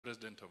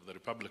President of the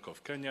Republic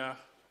of Kenya,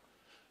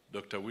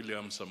 Dr.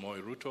 William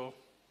Samoei Ruto,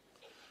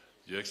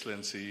 Your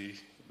Excellency,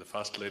 the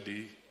First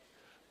Lady,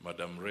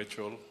 Madam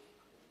Rachel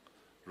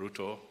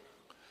Ruto,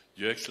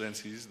 Your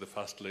Excellencies, the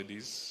First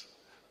Ladies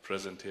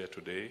present here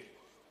today,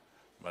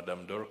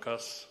 Madam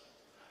Dorcas,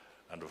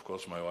 and of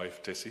course my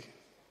wife Tessie,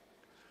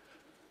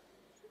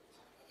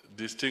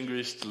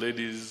 distinguished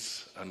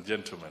ladies and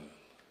gentlemen,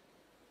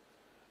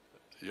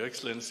 Your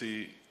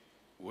Excellency,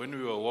 when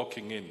we were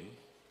walking in,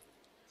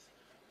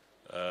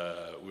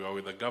 we were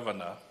with the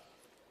Governor,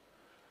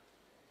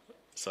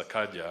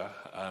 Sakaja,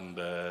 and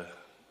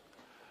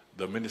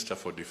the Minister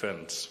for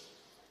Defense,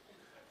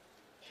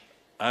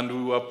 and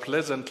we were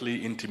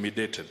pleasantly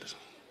intimidated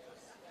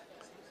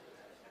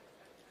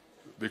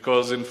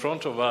because in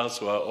front of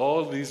us were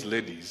all these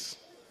ladies,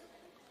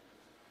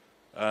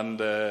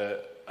 and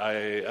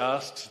I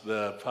asked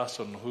the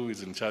person who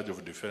is in charge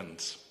of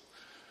defense,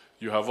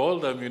 you have all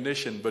the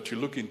ammunition, but you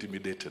look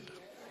intimidated.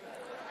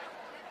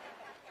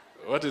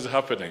 What is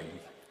happening?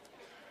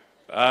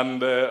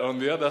 And on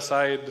the other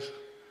side,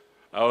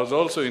 I was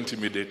also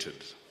intimidated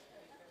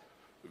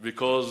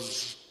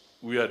because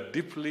we are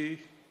deeply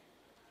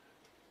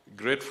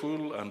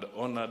grateful and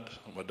honored,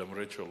 Madam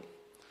Rachel,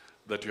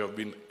 that you have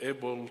been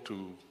able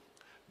to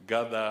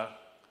gather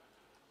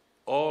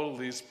all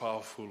these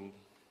powerful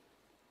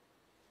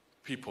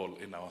people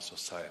in our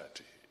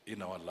society,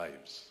 in our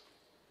lives.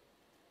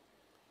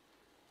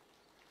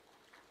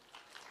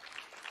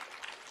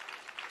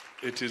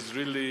 It is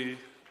really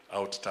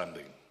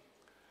outstanding.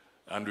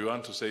 And we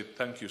want to say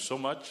thank you so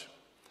much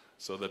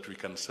so that we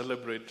can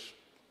celebrate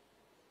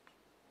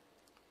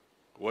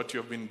what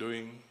you have been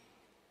doing,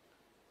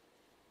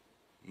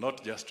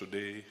 not just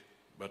today,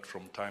 but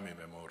from time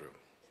immemorial.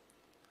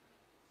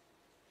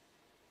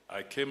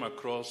 I came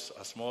across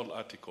a small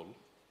article,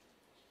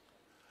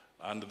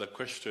 and the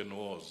question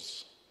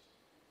was,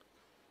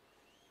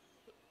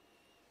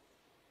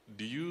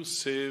 do you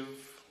save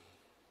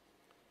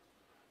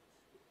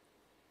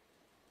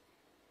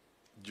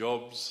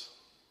jobs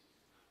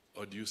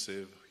or do you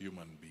save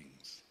human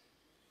beings?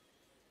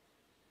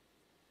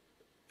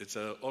 It's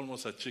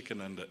almost a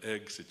chicken and the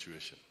egg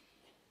situation.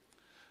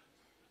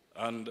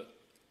 And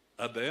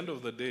at the end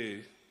of the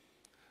day,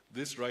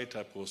 this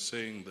write-up was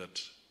saying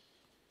that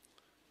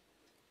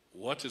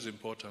what is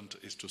important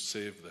is to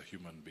save the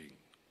human being.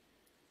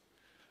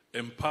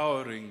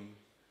 Empowering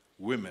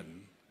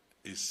women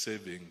is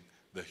saving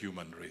the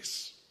human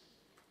race.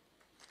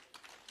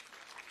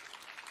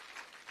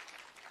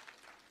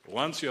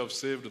 Once you have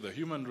saved the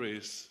human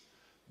race,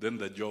 then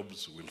the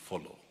jobs will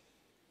follow.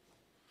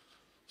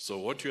 So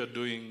what you are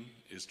doing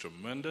is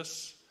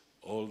tremendous.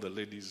 All the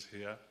ladies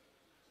here,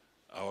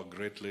 our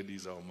great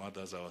ladies, our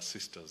mothers, our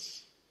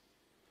sisters,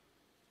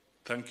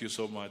 thank you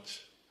so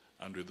much.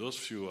 And with those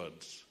few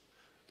words,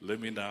 let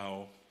me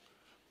now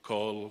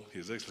call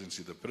His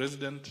Excellency the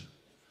President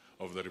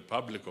of the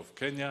Republic of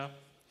Kenya.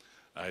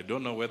 I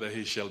don't know whether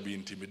he shall be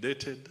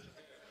intimidated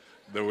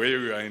the way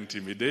we are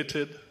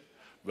intimidated,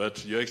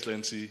 but Your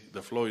Excellency,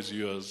 the floor is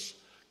yours.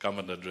 Come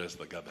and address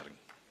the gathering.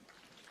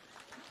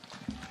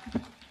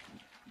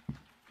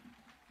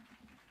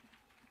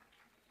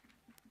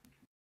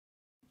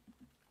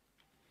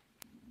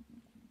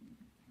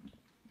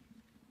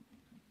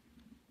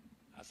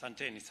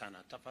 Asanteni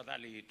sana.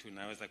 Tafadhali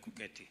tunaweza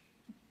kuketi.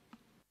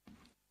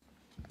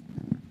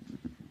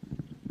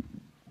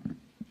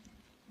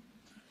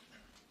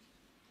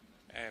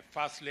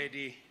 First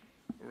Lady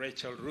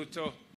Rachel Ruto,